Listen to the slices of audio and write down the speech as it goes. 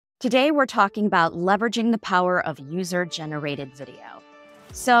Today, we're talking about leveraging the power of user-generated video.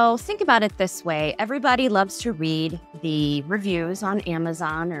 So think about it this way. Everybody loves to read the reviews on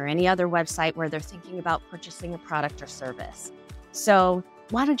Amazon or any other website where they're thinking about purchasing a product or service. So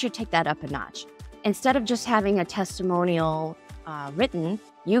why don't you take that up a notch? Instead of just having a testimonial written,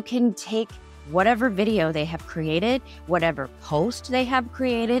 you can take whatever video they have created, whatever post they have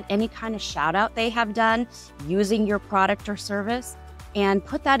created, any kind of shout out they have done using your product or service, and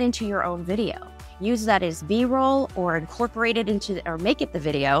put that into your own video. Use that as B-roll or incorporate it into, or make it the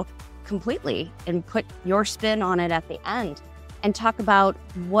video completely and put your spin on it at the end and talk about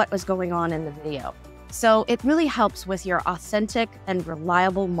what was going on in the video. So it really helps with your authentic and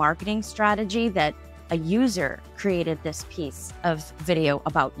reliable marketing strategy that a user created this piece of video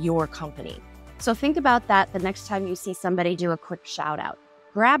about your company. So think about that the next time you see somebody do a quick shout out.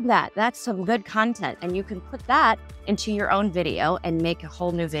 Grab that. That's some good content, and you can put that into your own video and make a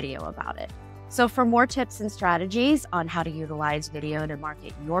whole new video about it. So for more tips and strategies on how to utilize video to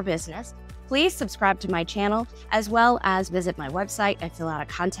market your business, please subscribe to my channel, as well as visit my website and fill out a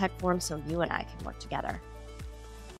contact form so you and I can work together.